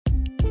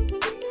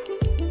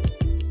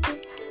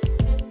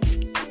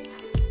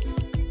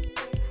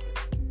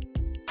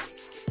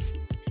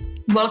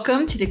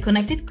Welcome to the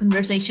Connected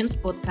Conversations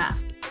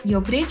podcast, your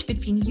bridge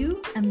between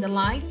you and the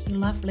life you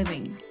love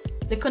living.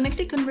 The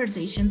Connected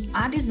Conversations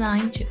are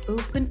designed to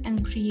open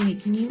and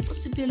create new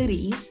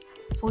possibilities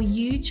for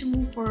you to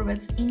move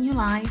forwards in your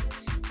life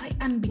by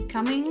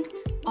unbecoming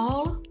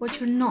all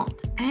what you're not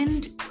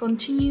and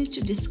continue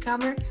to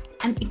discover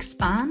and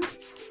expand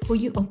who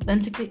you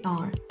authentically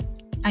are.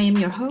 I am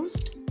your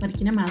host,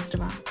 Martina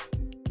Mazdrova.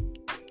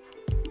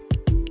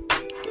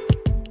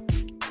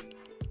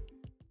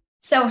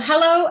 So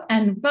hello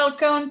and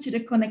welcome to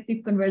the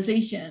Connected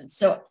Conversations.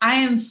 So I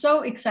am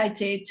so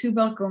excited to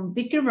welcome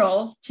Vicky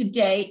Rolfe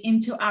today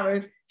into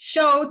our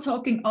show,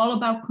 talking all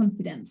about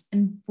confidence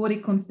and body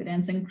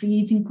confidence and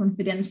creating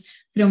confidence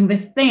from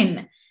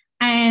within.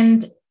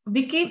 And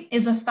Vicky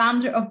is a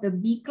founder of the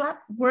B Club,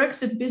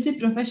 works with busy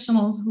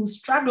professionals who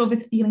struggle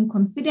with feeling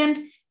confident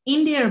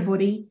in their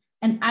body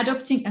and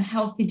adopting a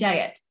healthy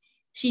diet.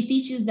 She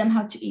teaches them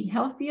how to eat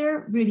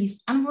healthier,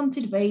 release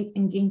unwanted weight,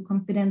 and gain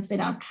confidence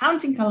without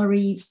counting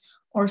calories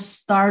or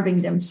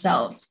starving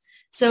themselves.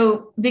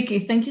 So, Vicky,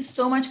 thank you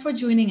so much for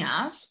joining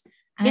us.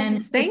 And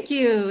yes, thank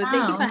you.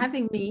 Thank you for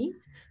having me.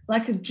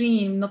 Like a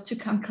dream not to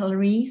count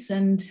calories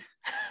and,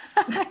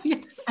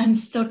 yes. and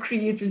still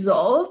create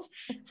results.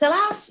 Tell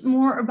us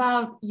more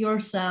about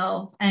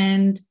yourself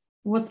and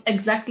what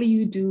exactly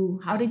you do.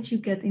 How did you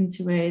get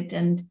into it?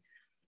 And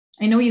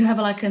I know you have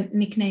like a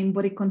nickname,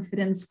 Body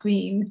Confidence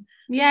Queen.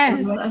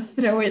 Yes. So I'll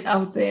throw it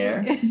out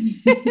there.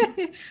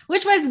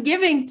 Which was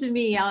given to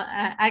me,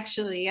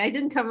 actually. I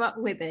didn't come up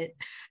with it.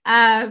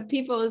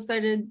 People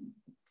started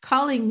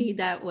calling me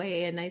that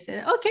way. And I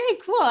said, okay,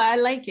 cool. I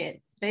like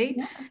it. Right?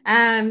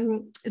 Yeah.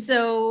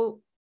 So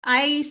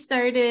I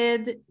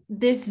started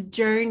this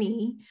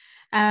journey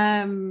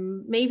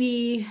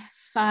maybe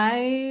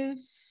 5-6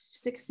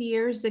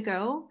 years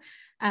ago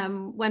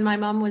when my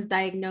mom was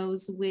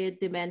diagnosed with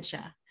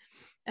dementia.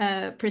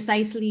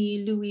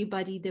 Precisely Lewy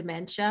body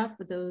dementia.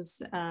 For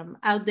those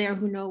out there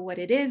who know what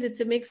it is, it's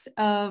a mix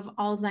of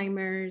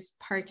Alzheimer's,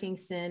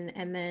 Parkinson,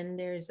 and then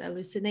there's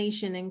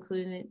hallucination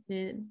included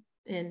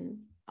in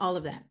all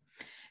of that.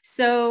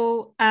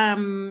 So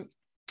the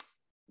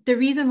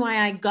reason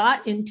why I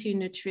got into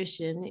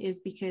nutrition is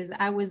because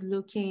I was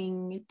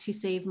looking to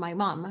save my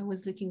mom. I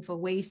was looking for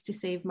ways to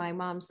save my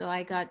mom. So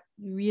I got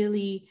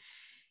really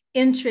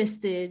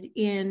interested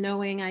in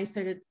knowing. I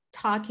started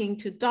talking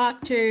to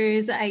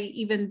doctors. I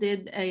even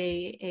did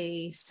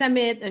a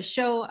summit, a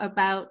show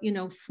about,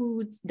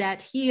 foods that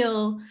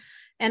heal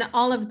and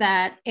all of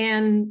that.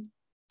 And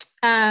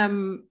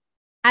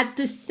at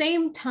the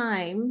same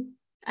time,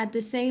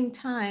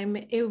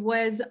 it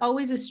was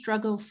always a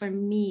struggle for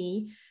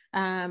me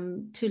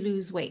to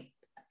lose weight.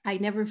 I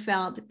never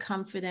felt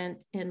confident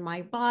in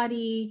my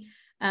body.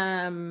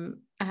 I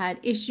had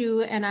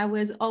issue and I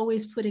was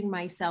always putting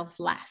myself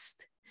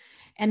last.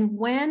 And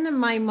when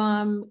my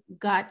mom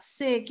got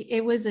sick,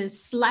 it was a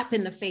slap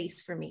in the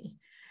face for me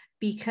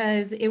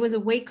because it was a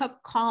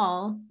wake-up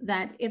call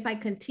that if I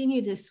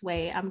continue this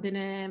way,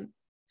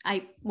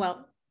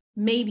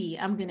 maybe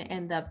I'm going to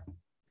end up,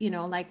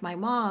 like my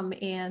mom.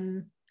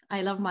 And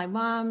I love my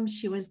mom.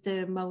 She was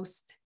the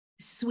most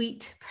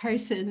sweet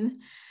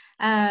person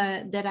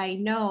that I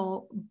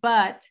know.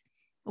 But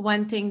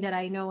one thing that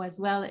I know as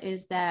well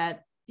is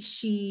that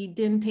she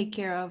didn't take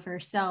care of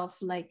herself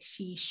like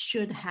she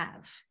should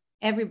have.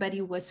 Everybody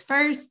was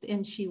first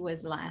and she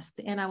was last,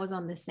 and I was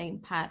on the same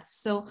path.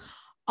 So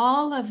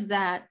all of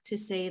that to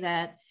say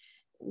that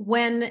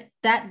when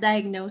that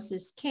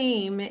diagnosis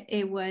came,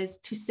 it was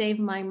to save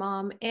my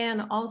mom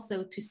and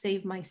also to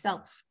save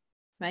myself,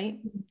 right?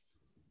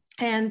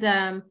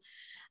 And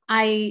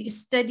I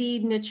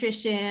studied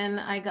nutrition.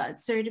 I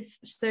got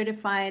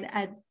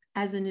certified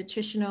as a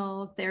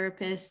nutritional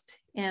therapist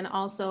and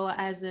also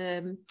as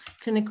a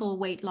clinical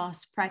weight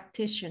loss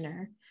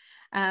practitioner.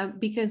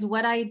 Because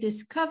what I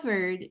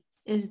discovered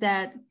is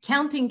that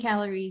counting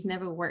calories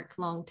never work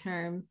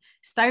long-term.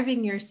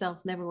 Starving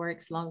yourself never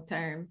works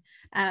long-term.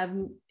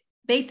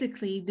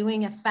 Basically,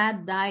 doing a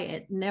fad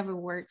diet never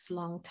works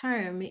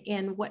long-term.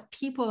 And what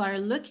people are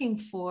looking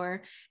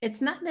for,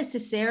 it's not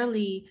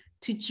necessarily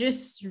to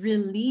just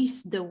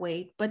release the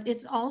weight, but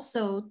it's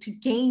also to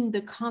gain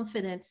the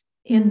confidence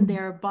in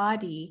their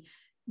body.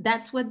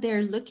 That's what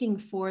they're looking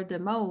for the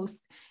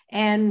most.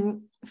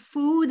 And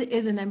food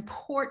is an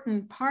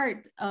important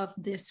part of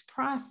this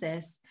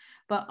process,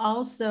 but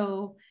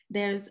also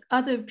there's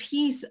other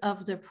piece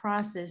of the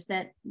process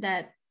that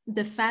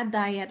the fad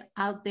diet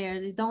out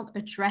there, they don't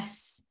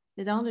address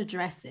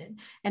it.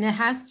 And it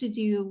has to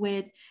do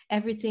with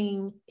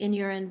everything in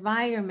your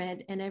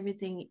environment and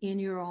everything in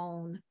your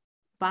own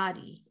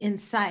body,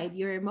 inside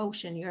your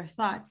emotion, your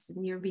thoughts,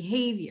 and your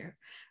behavior,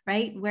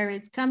 right? Where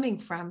it's coming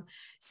from.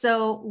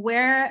 So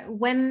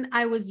when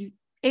I was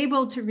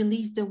able to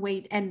release the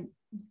weight and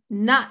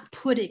not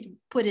put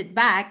it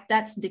back,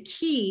 that's the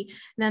key.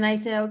 And then I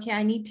said, okay,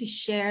 I need to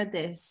share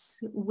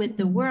this with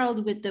the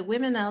world, with the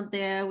women out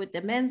there, with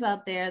the men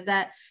out there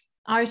that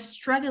are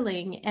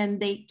struggling and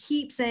they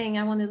keep saying,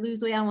 I want to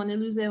lose weight, I want to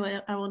lose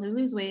weight, I want to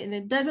lose weight. And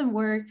it doesn't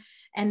work.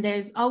 and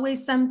there's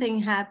always something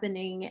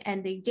happening,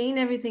 and they gain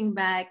everything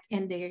back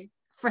and they're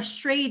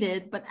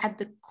frustrated, but at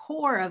the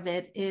core of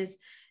it is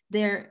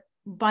their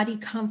body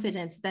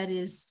confidence that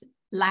is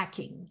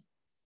lacking.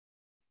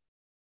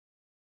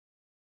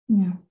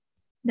 Yeah,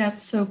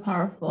 that's so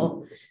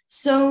powerful.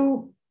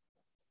 So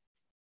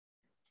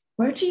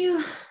where do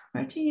you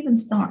even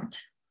start?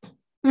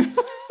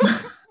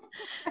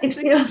 It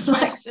feels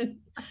like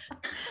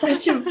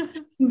such a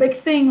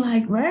big thing.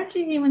 Like, where do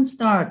you even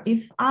start?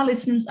 If our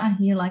listeners are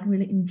here, like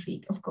really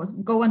intrigued, of course,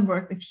 go and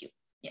work with you.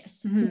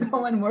 Yes,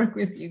 go and work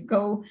with you.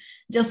 Go,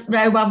 just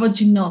why would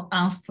you not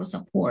ask for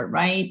support,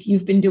 right?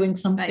 You've been doing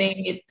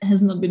something, it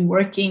has not been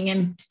working,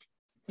 and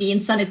the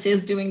insanity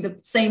is doing the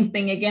same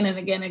thing again and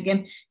again and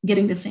again,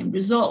 getting the same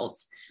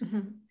results.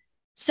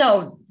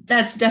 So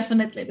that's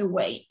definitely the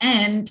way.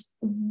 And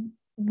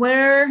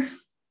where,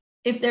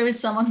 if there is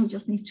someone who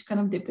just needs to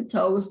kind of dip the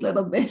toes a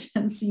little bit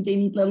and see they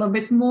need a little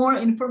bit more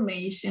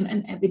information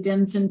and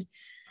evidence, and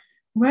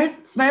where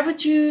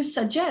would you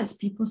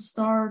suggest people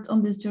start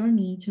on this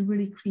journey to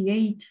really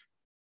create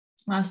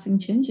lasting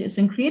changes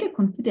and create a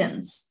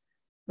confidence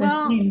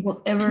in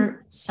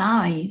whatever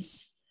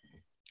size?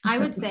 I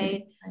would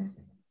say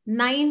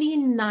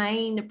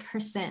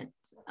 99%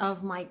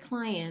 of my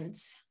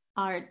clients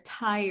are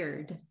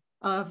tired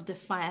of the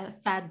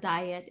fad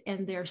diet,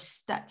 and they're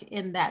stuck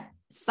in that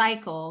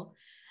cycle.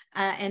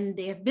 And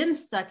they have been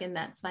stuck in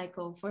that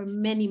cycle for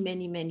many,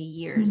 many, many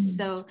years.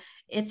 So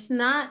it's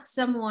not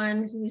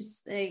someone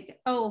who's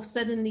like, oh,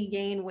 suddenly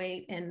gain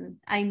weight and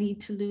I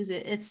need to lose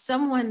it. It's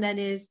someone that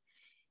is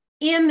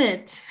in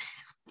it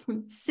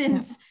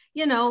since,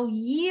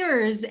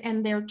 years,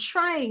 and they're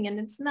trying and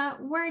it's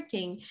not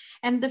working.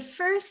 And the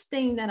first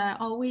thing that I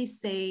always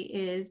say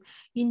is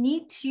you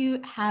need to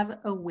have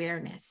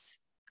awareness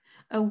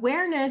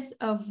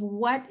of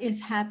what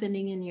is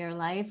happening in your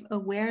life,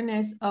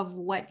 awareness of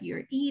what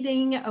you're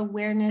eating,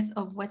 awareness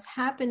of what's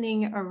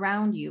happening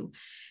around you.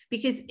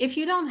 Because if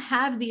you don't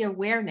have the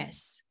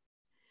awareness,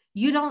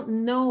 you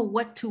don't know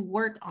what to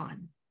work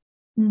on.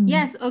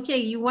 Yes, okay,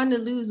 you want to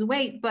lose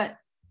weight, but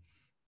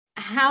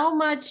how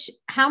much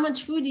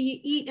food do you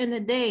eat in a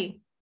day?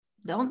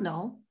 Don't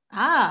know.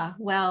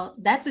 Well,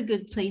 that's a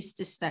good place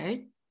to start.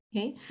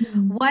 Okay.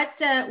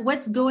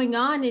 What's going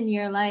on in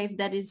your life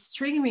that is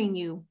triggering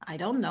you? I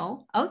don't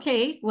know.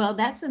 Okay. Well,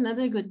 that's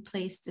another good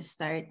place to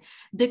start.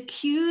 The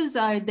cues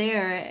are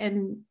there,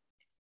 and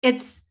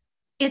it's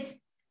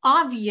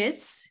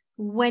obvious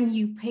when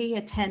you pay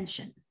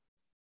attention.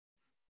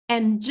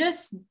 And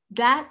just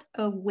that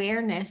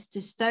awareness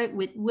to start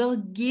with will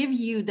give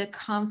you the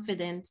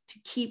confidence to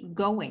keep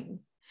going,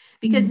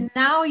 because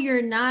now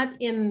you're not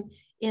in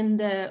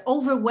the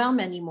overwhelm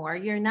anymore.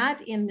 You're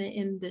not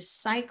in the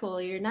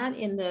cycle. You're not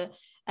in the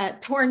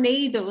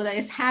tornado that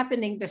is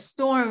happening, the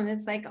storm.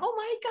 It's like, oh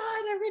my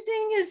God,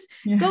 everything is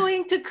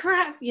going to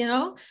crap,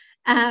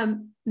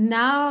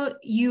 now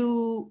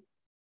you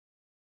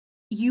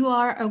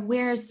are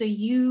aware, so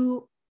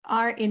you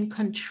are in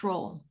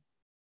control.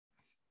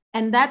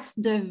 And that's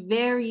the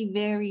very,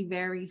 very,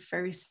 very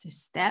first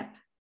step,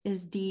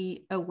 is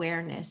the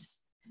awareness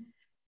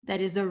that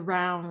is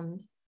around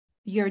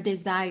your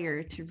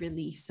desire to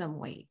release some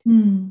weight.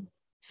 And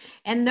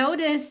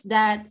notice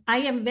that I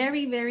am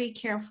very, very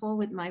careful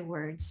with my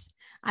words.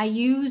 I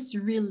use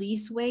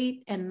release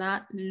weight and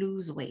not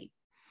lose weight.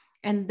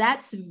 And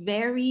that's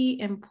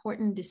very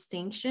important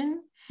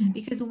distinction,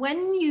 because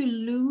when you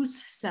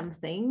lose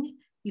something,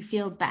 you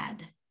feel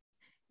bad.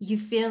 You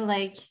feel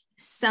like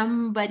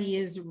somebody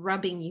is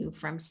rubbing you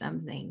from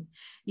something.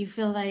 You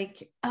feel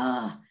like,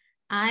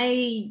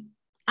 I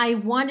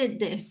wanted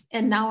this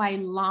and now I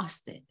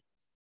lost it.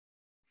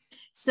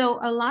 So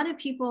a lot of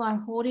people are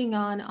holding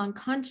on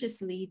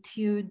unconsciously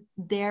to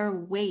their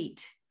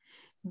weight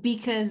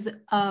because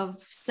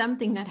of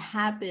something that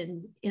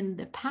happened in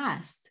the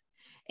past.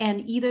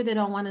 And either they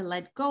don't want to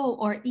let go,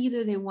 or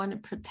either they want to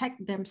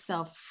protect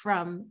themselves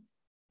from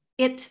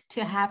it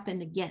to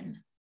happen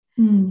again.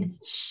 It's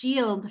a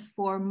shield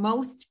for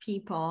most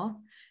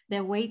people.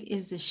 Their weight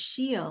is a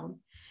shield.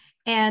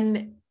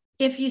 And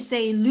if you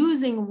say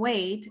losing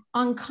weight,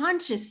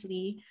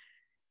 unconsciously,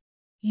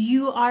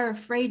 you are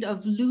afraid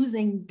of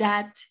losing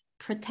that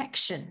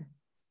protection,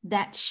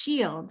 that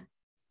shield,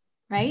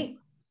 right?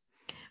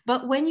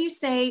 But when you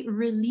say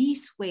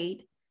release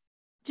weight,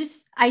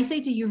 I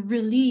say to you,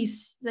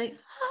 release, like,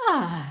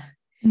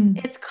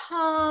 it's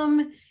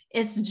calm,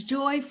 it's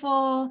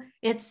joyful,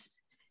 it's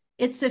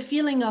a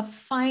feeling of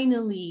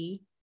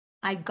finally,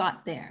 I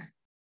got there.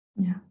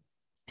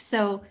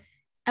 So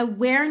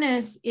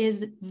awareness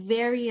is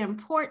very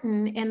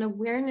important, and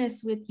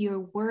awareness with your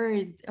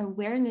word,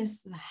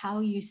 awareness of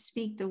how you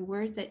speak, the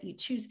word that you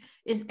choose,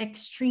 is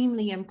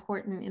extremely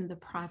important in the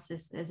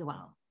process as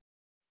well.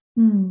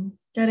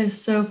 That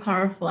is so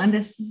powerful. And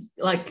this is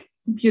like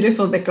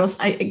beautiful, because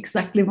I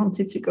exactly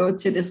wanted to go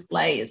to this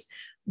place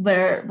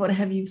where, what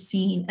have you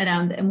seen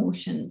around the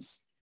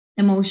emotions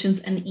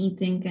and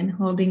eating and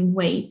holding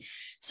weight.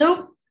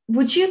 So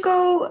would you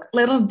go a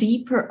little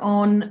deeper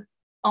on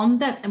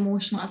that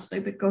emotional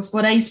aspect? Because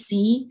what I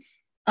see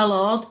a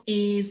lot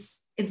is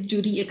it's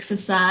do the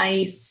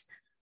exercise,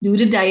 do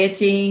the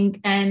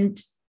dieting,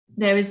 and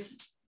there is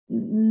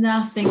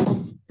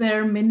nothing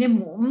bare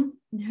minimum.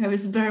 There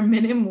is bare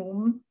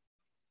minimum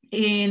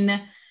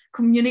in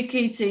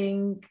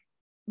communicating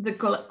the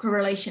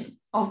correlation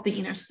of the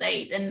inner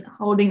state and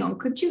holding on.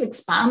 Could you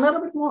expand a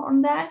little bit more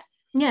on that?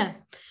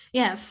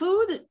 Yeah.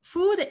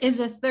 Food is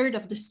a third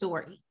of the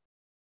story.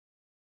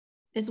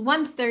 It's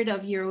 1/3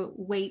 of your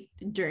weight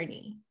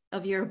journey,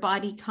 of your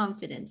body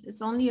confidence.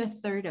 It's only a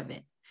third of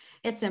it.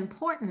 It's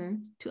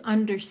important to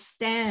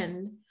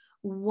understand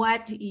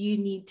what you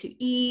need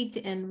to eat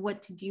and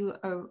what to do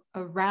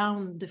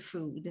around the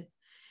food.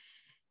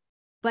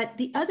 But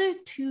the other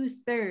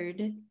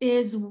 2/3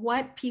 is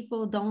what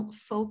people don't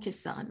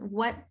focus on,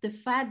 what the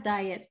fad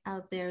diets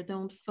out there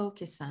don't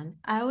focus on.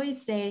 I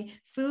always say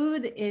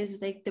food is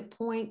like the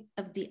point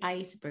of the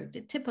iceberg,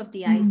 the tip of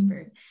the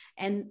iceberg.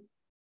 And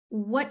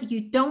what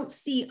you don't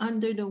see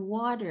under the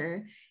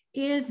water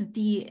is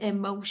the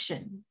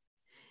emotion,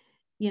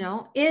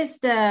 is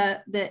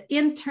the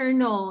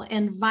internal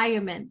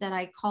environment that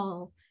I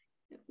call,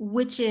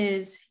 which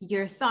is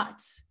your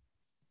thoughts,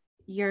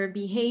 your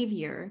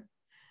behavior,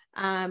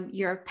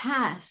 your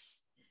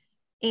past,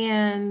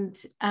 and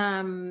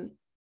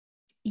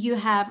you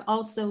have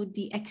also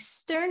the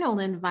external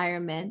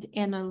environment,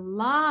 and a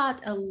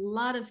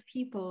lot of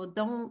people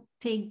don't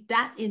take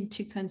that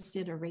into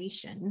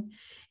consideration.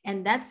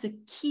 And that's a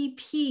key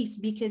piece,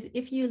 because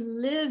if you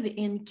live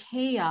in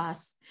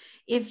chaos,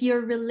 if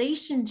your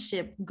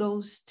relationship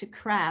goes to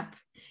crap,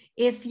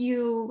 if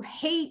you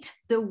hate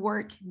the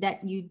work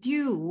that you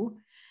do,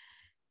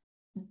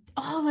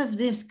 all of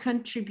this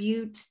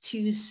contributes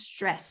to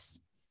stress.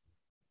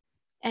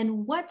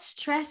 And what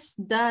stress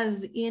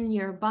does in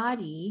your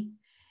body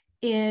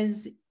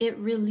is it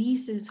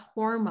releases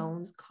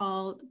hormones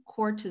called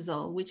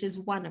cortisol, which is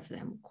one of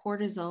them.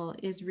 Cortisol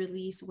is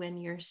released when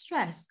you're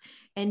stressed,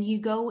 and you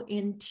go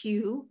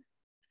into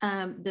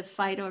the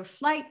fight or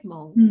flight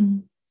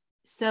mode.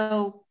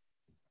 So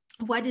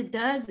what it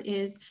does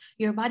is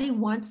your body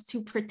wants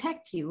to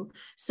protect you.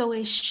 So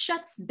it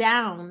shuts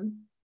down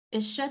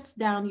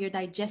your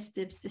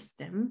digestive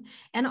system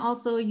and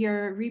also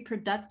your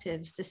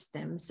reproductive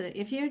system. So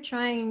if you're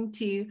trying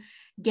to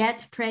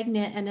get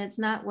pregnant and it's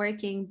not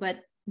working,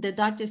 but the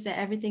doctor said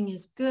everything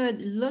is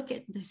good, look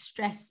at the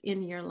stress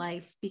in your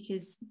life,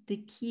 because the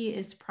key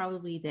is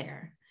probably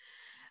there.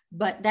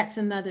 But that's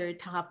another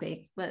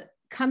topic. But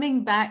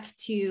coming back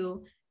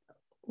to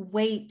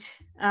weight,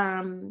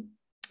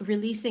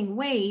 releasing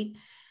weight,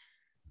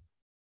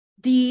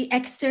 the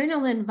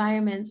external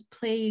environment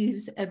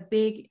plays a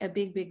big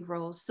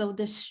role. So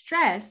the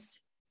stress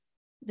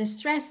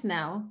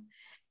now,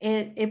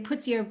 it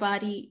puts your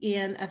body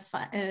in a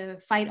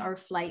fight or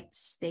flight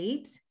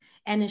state,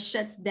 and it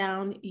shuts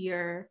down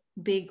your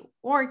big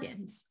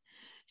organs.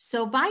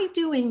 So by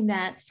doing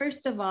that,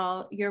 first of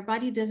all, your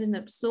body doesn't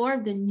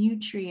absorb the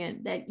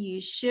nutrient that you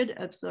should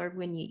absorb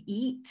when you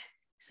eat.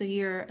 So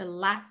you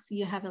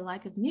have a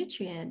lack of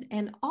nutrient.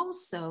 And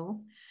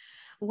also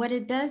what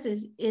it does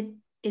is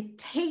it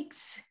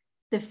takes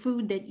the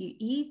food that you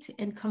eat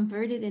and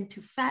convert it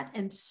into fat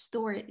and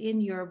store it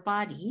in your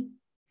body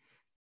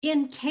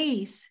in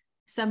case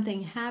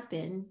something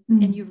happened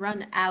and you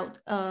run out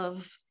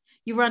of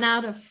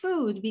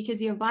food,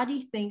 because your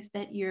body thinks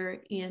that you're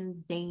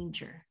in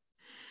danger.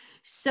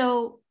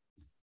 So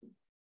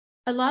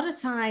a lot of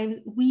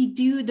time we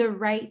do the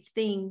right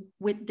thing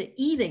with the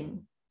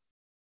eating,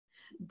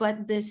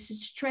 but the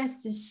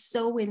stress is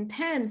so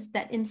intense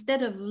that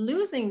instead of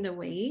losing the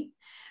weight,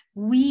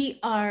 we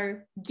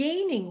are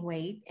gaining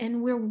weight,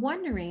 and we're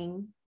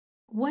wondering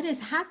what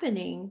is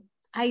happening.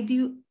 I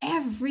do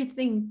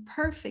everything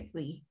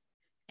perfectly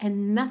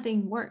and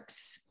nothing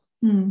works.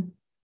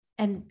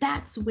 And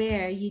that's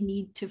where you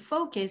need to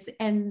focus.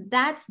 And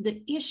that's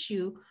the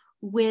issue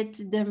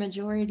with the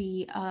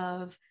majority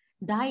of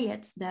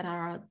diets that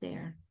are out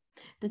there.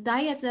 The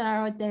diets that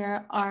are out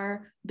there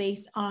are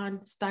based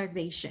on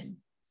starvation,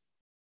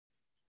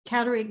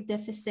 caloric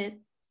deficit.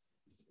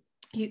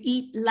 You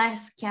eat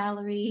less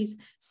calories,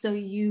 so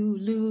you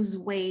lose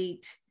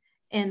weight,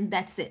 and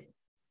that's it.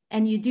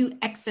 And you do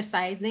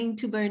exercising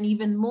to burn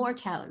even more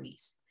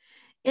calories.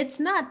 It's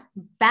not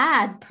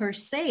bad per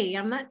se.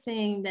 I'm not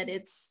saying that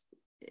it's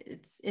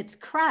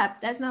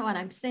crap. That's not what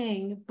I'm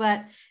saying.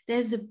 But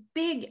there's a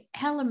big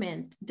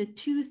element, the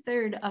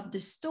 2/3 of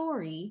the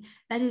story,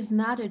 that is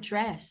not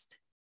addressed.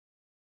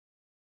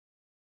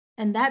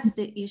 And that's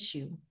the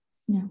issue.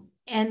 Yeah.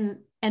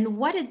 And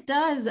what it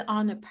does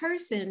on a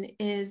person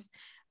is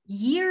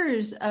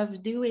years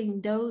of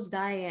doing those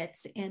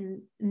diets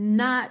and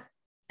not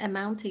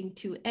amounting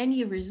to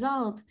any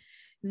result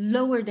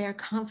lower their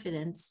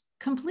confidence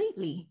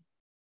completely.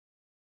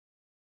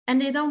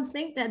 And they don't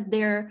think that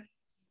they're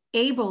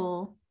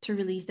able to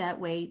release that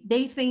weight.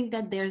 They think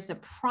that there's a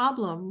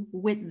problem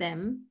with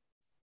them.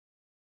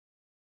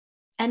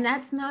 And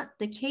that's not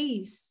the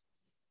case.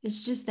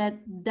 It's just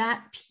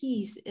that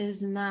piece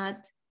is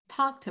not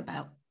talked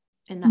about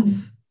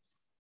enough.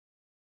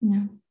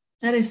 Yeah.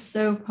 That is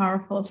so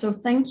powerful. So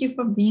thank you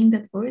for being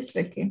that voice,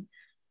 Vicky.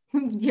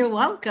 You're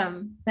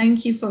welcome.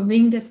 Thank you for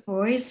being that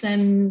voice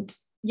and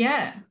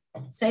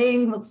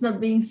saying what's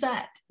not being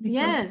said.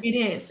 Because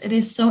Yes. it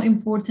is so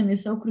important,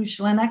 it's so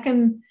crucial. And I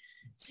can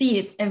see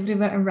it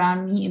everywhere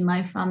around me in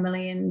my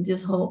family and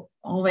this whole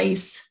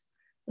always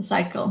the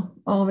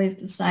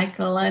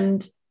cycle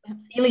and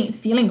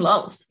feeling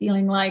lost,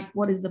 feeling like,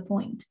 what is the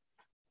point?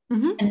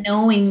 Mm-hmm. And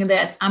knowing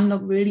that I'm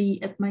not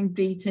really at my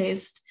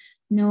greatest,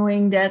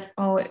 knowing that,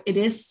 it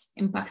is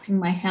impacting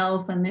my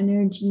health and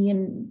energy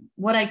and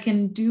what I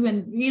can do,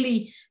 and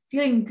really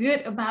feeling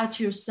good about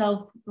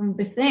yourself from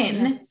within.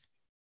 Yes.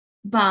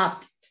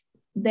 But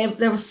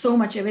there was so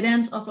much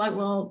evidence of like,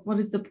 well, what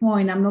is the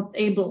point? I'm not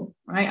able,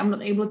 right? I'm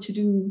not able to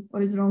do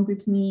what is wrong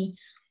with me.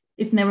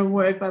 It never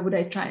worked. Why would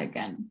I try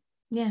again?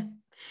 Yeah.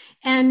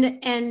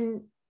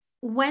 And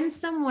when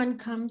someone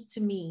comes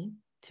to me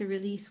to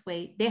release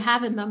weight, they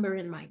have a number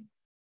in mind.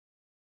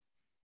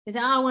 They say,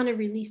 I want to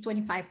release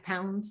 25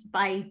 pounds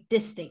by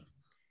this date.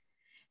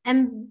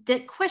 And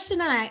the question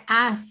that I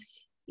ask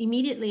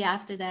immediately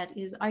after that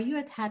is, are you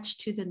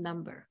attached to the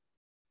number?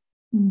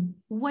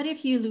 What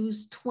if you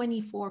lose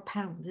 24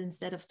 pounds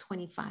instead of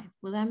 25?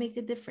 Will that make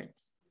the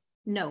difference?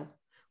 No.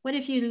 What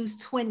if you lose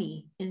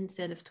 20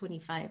 instead of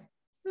 25?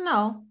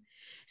 No.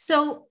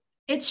 So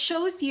it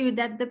shows you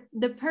that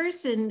the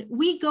person,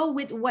 we go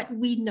with what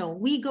we know.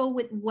 We go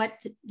with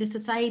what the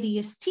society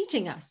is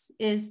teaching us,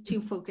 is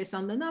to focus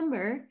on the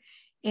number,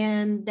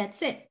 and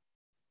that's it.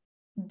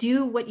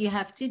 Do what you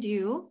have to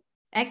do,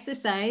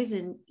 exercise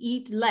and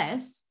eat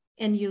less,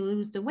 and you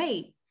lose the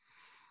weight.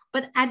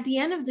 But at the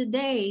end of the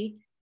day,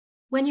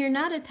 when you're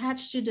not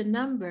attached to the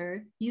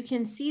number, you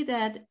can see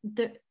that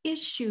the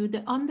issue,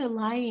 the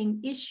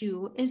underlying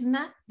issue, is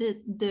not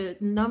the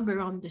number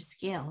on the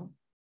scale.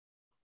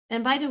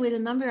 And by the way, the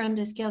number on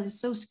the scale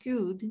is so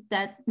skewed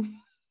that,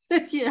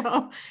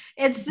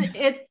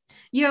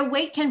 your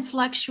weight can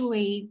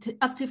fluctuate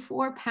up to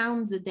 4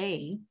 pounds a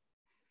day.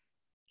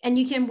 And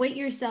you can weight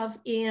yourself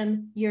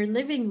in your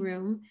living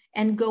room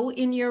and go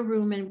in your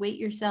room and weight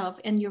yourself,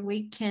 and your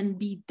weight can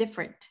be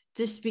different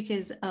just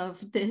because of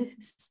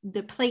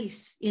the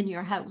place in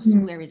your house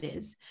where it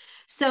is.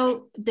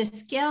 So the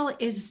scale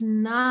is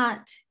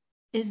not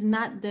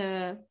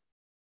the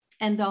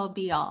end all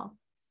be all.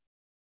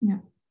 Yeah.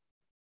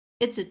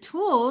 It's a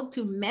tool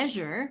to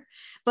measure,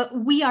 but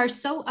we are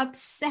so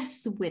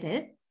obsessed with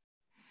it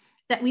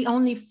that we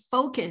only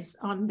focus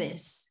on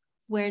this,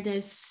 where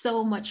there's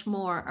so much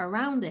more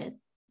around it.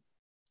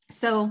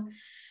 So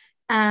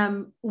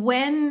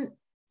when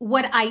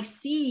what I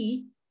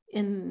see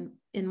in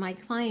my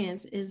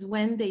clients is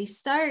when they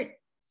start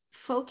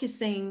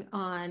focusing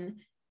on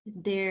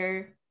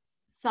their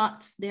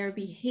thoughts, their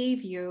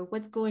behavior,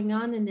 what's going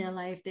on in their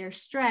life, their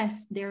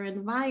stress, their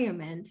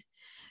environment,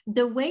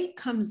 the weight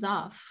comes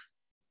off,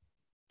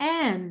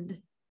 and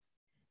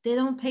they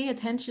don't pay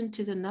attention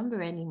to the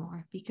number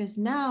anymore, because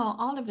now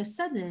all of a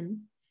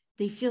sudden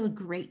they feel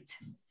great.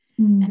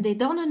 And they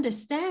don't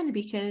understand,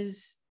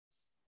 because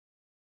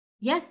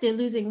yes, they're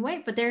losing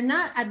weight, but they're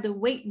not at the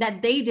weight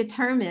that they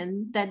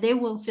determine that they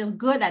will feel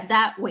good at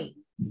that weight.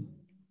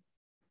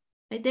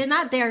 They're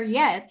not there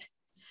yet,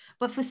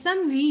 but for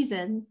some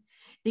reason,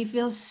 they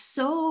feel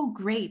so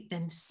great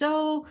and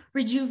so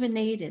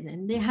rejuvenated,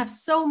 and they have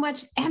so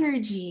much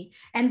energy,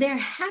 and they're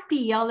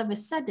happy all of a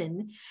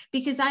sudden,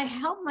 because I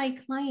help my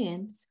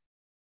clients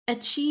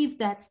achieve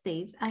that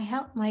state. I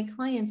help my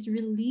clients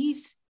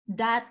release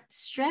that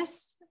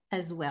stress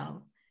as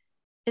well.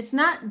 It's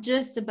not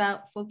just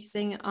about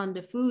focusing on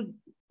the food.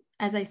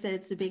 As I said,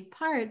 it's a big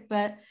part,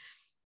 but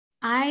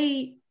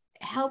I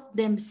help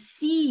them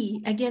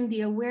see, again,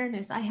 the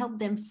awareness. I help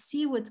them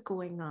see what's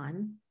going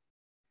on.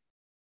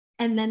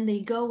 And then they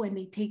go and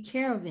they take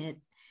care of it.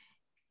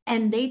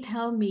 And they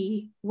tell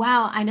me,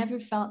 wow, I never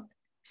felt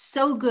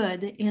so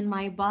good in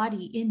my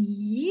body in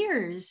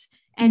years.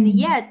 And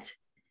yet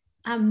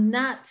I'm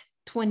not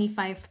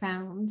 25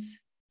 pounds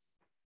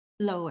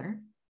lower.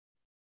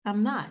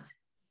 I'm not.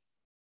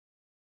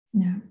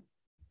 Yeah,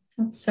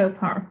 that's so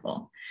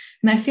powerful.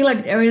 And I feel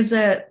like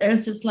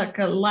there's just like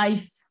a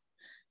life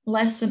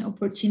lesson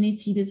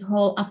opportunity, this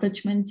whole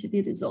attachment to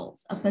the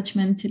results,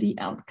 attachment to the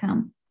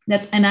outcome.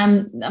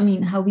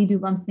 How we do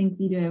one thing,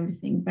 we do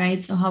everything,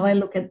 right? So how I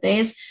look at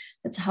this,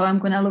 that's how I'm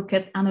going to look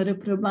at another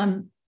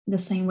problem the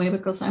same way,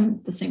 because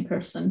I'm the same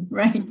person,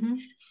 right? Mm-hmm.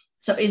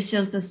 So it's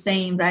just the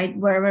same, right?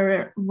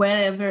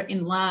 Wherever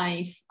in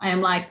life, I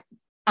am like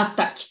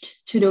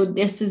attached to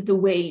this is the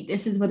way,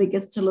 this is what it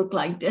gets to look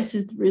like, this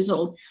is the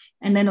result.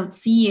 And then not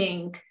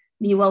seeing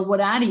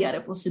what are the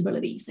other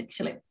possibilities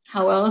actually?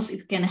 How else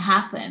it can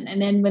happen?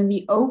 And then when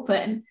we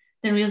open,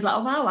 then we realize,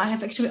 oh, wow, I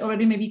have actually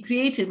already maybe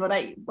created what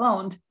I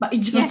want, but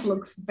it just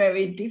looks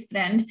very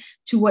different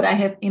to what I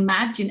have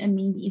imagined. And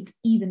maybe it's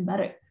even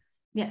better.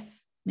 Yes.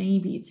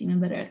 Maybe it's even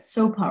better. It's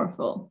so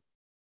powerful.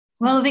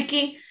 Well,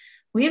 Vicky,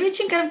 we're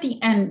reaching kind of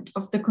the end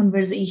of the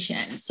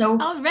conversation. So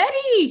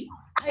already,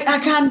 I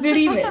can't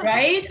believe it,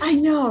 right? I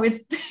know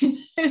it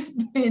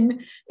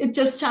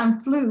just time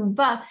flew.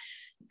 But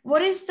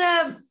what is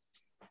the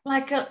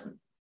like a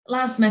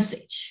last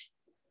message,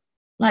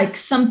 like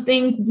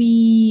something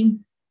you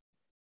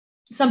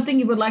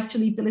would like to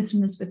leave the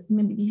listeners with,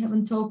 maybe we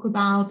haven't talked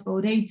about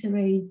or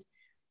reiterate?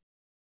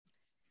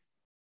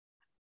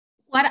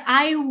 What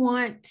I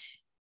want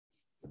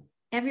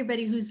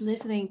everybody who's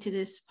listening to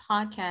this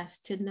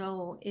podcast to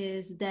know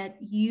is that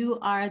you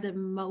are the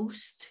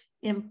most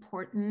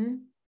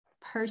important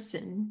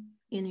person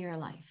in your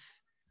life.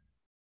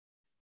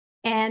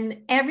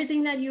 And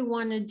everything that you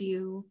want to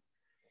do,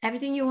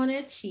 everything you want to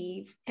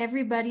achieve,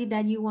 everybody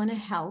that you want to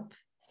help,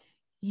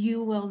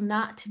 you will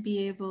not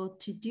be able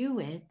to do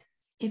it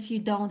if you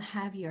don't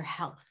have your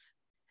health.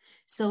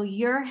 So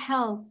your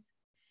health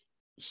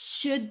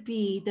should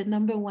be the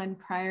number one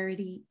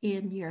priority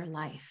in your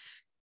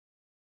life.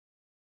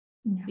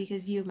 Yeah.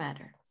 Because you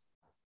matter.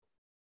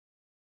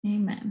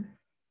 Amen.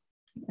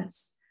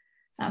 Yes,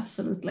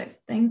 absolutely.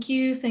 Thank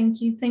you,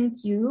 thank you,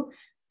 thank you.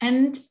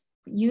 And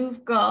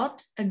you've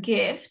got a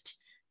gift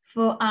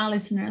for our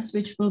listeners,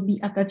 which will be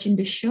attached in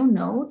the show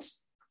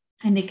notes,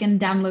 and they can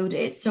download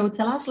it. So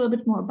tell us a little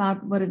bit more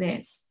about what it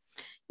is.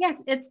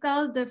 Yes, it's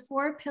called the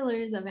 4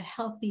 Pillars of a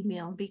Healthy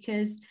Meal,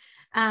 because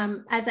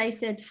as I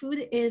said,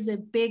 food is a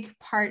big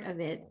part of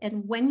it.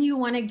 And when you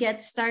want to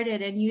get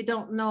started and you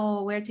don't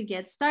know where to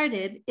get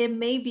started, it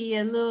may be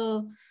a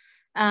little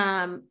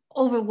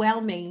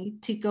overwhelming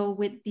to go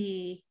with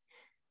the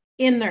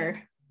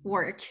inner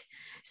work.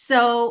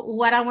 So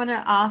what I want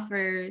to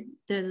offer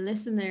the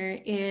listener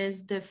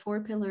is the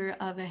 4 Pillars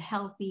of a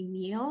Healthy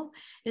Meal,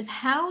 is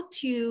how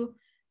to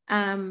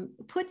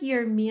put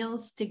your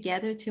meals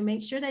together to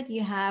make sure that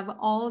you have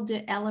all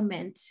the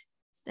elements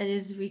that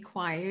is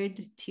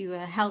required to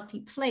a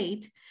healthy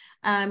plate,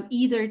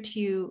 either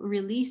to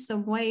release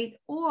some weight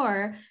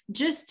or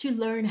just to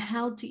learn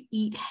how to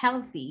eat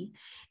healthy.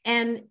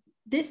 And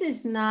this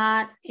is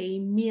not a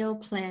meal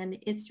plan.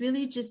 It's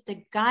really just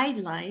a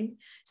guideline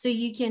so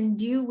you can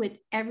do with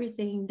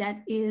everything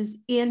that is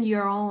in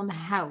your own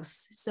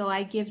house. So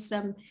I give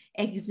some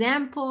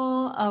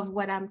example of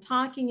what I'm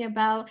talking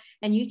about,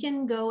 and you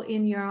can go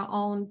in your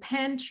own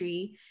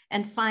pantry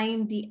and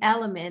find the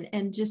element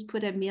and just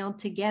put a meal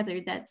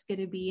together that's going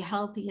to be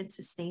healthy and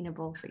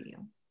sustainable for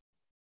you.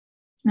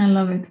 I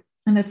love it.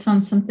 And that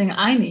sounds something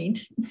I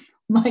need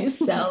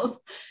myself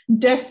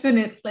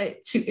definitely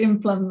to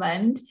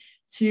implement.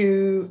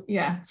 So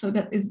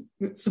that is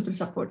super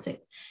supportive.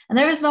 And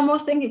there is one more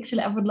thing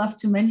actually I would love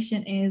to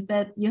mention, is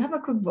that you have a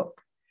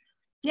cookbook.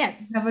 Yes.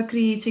 You have a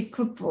creative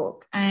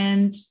cookbook.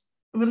 And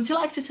would you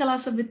like to tell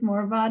us a bit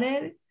more about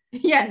it?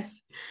 Yes.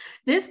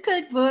 This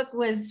cookbook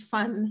was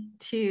fun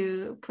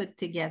to put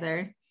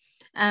together.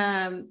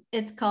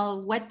 It's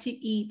called What to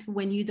Eat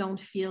When You Don't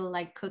Feel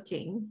Like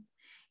Cooking.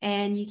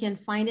 And you can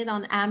find it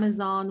on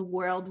Amazon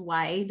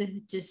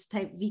worldwide. Just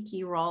type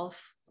Vicky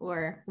Rolfe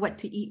or What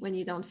to Eat When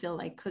You Don't Feel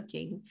Like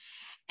Cooking.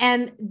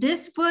 And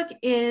this book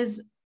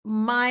is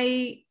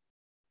my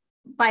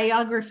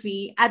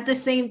biography at the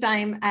same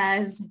time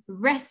as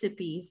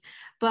recipes.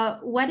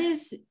 But what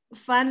is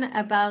fun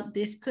about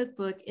this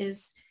cookbook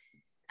is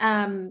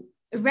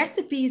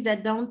recipes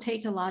that don't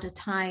take a lot of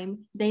time.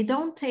 They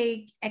don't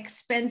take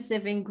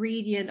expensive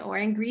ingredient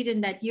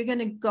that you're going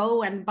to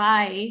go and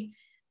buy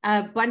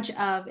a bunch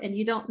of and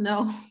you don't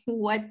know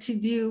what to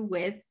do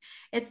with.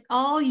 It's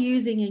all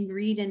using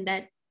ingredient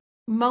that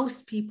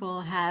most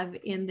people have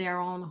in their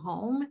own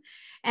home.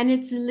 And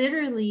it's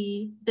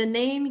literally, the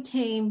name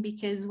came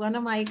because one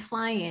of my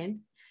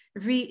clients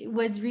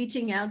was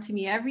reaching out to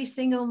me every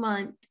single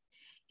month,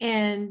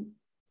 and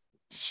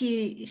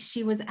she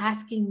was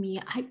asking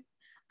me,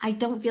 I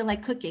don't feel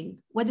like cooking.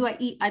 What do I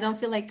eat? I don't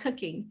feel like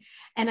cooking.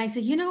 And I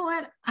said, you know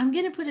what? I'm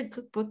going to put a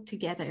cookbook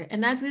together,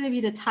 and that's going to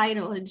be the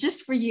title, and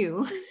just for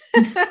you,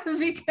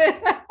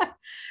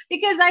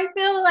 because I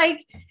feel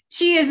like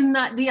she is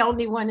not the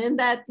only one in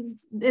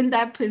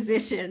that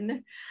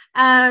position.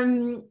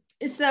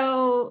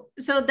 So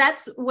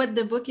that's what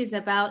the book is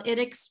about. It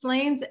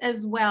explains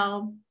as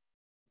well,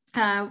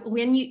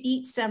 when you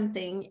eat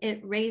something,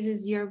 it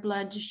raises your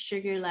blood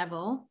sugar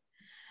level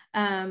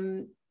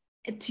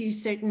to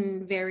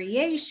certain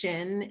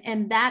variation,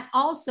 and that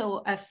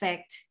also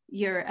affect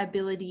your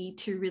ability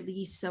to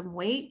release some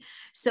weight.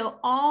 So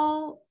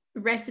all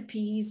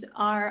recipes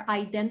are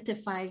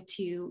identified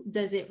to,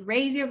 does it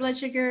raise your blood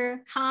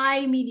sugar,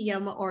 high,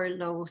 medium, or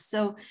low?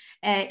 So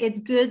it's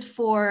good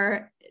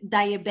for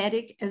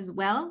diabetic as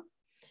well,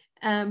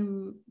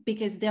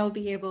 because they'll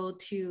be able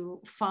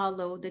to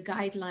follow the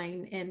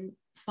guideline and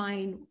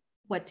find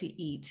what to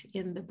eat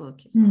in the book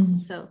as well.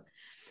 So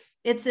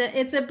it's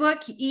a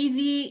book,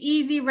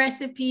 easy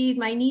recipes.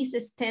 My niece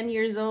is 10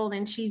 years old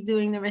and she's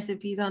doing the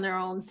recipes on her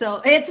own.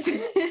 So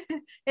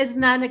it's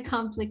not a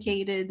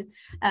complicated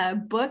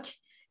book,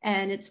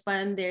 and it's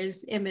fun.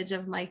 There's image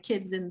of my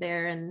kids in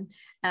there, and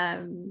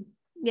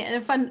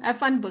a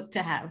fun book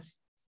to have.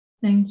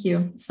 Thank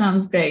you.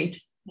 Sounds great.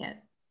 Yeah.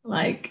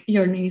 Like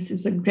your niece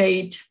is a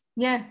great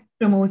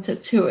promoter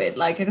to it.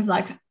 Like it is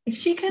like, if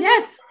she can,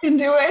 can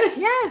do it.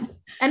 Yes.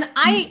 And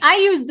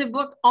I use the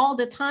book all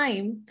the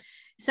time.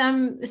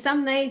 Some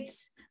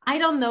nights I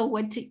don't know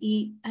what to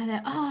eat. And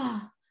then,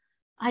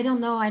 I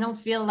don't know. I don't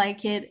feel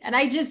like it. And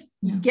I just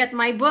get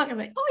my book. I'm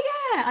like, oh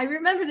yeah, I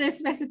remember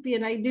this recipe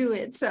and I do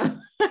it. So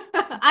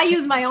I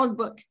use my own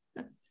book.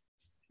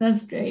 That's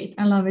great.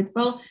 I love it.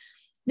 Well,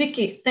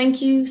 Vicky,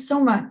 thank you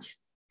so much.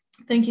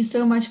 Thank you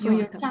so much for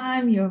your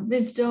time, your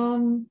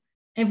wisdom,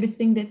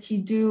 everything that you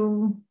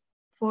do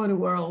for the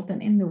world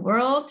and in the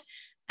world.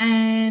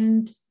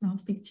 And I'll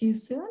speak to you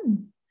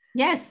soon.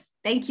 Yes.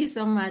 Thank you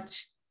so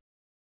much.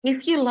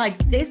 If you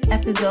liked this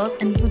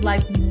episode and you would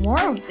like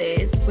more of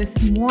this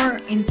with more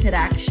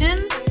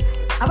interaction,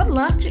 I would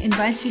love to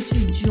invite you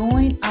to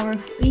join our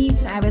free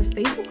private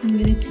Facebook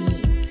community,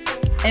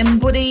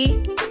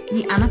 Embody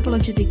the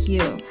Unapologetic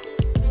You,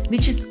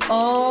 which is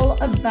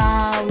all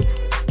about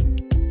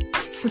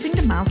putting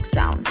the masks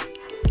down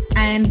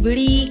and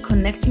really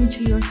connecting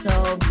to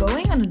yourself,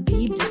 going on a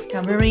deep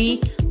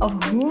discovery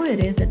of who it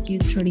is that you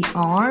truly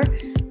are.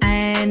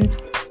 And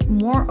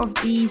more of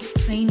these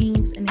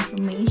trainings and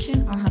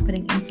information are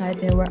happening inside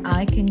there where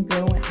I can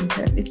go and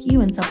interact with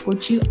you and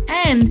support you,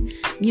 and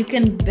you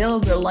can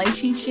build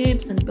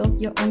relationships and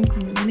build your own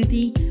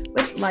community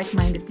with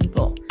like-minded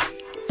people.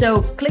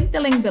 So click the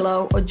link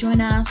below or join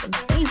us on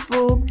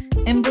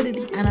Facebook, Embody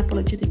the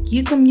Unapologetic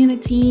You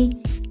community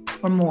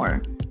for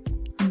more.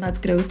 And let's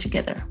grow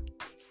together.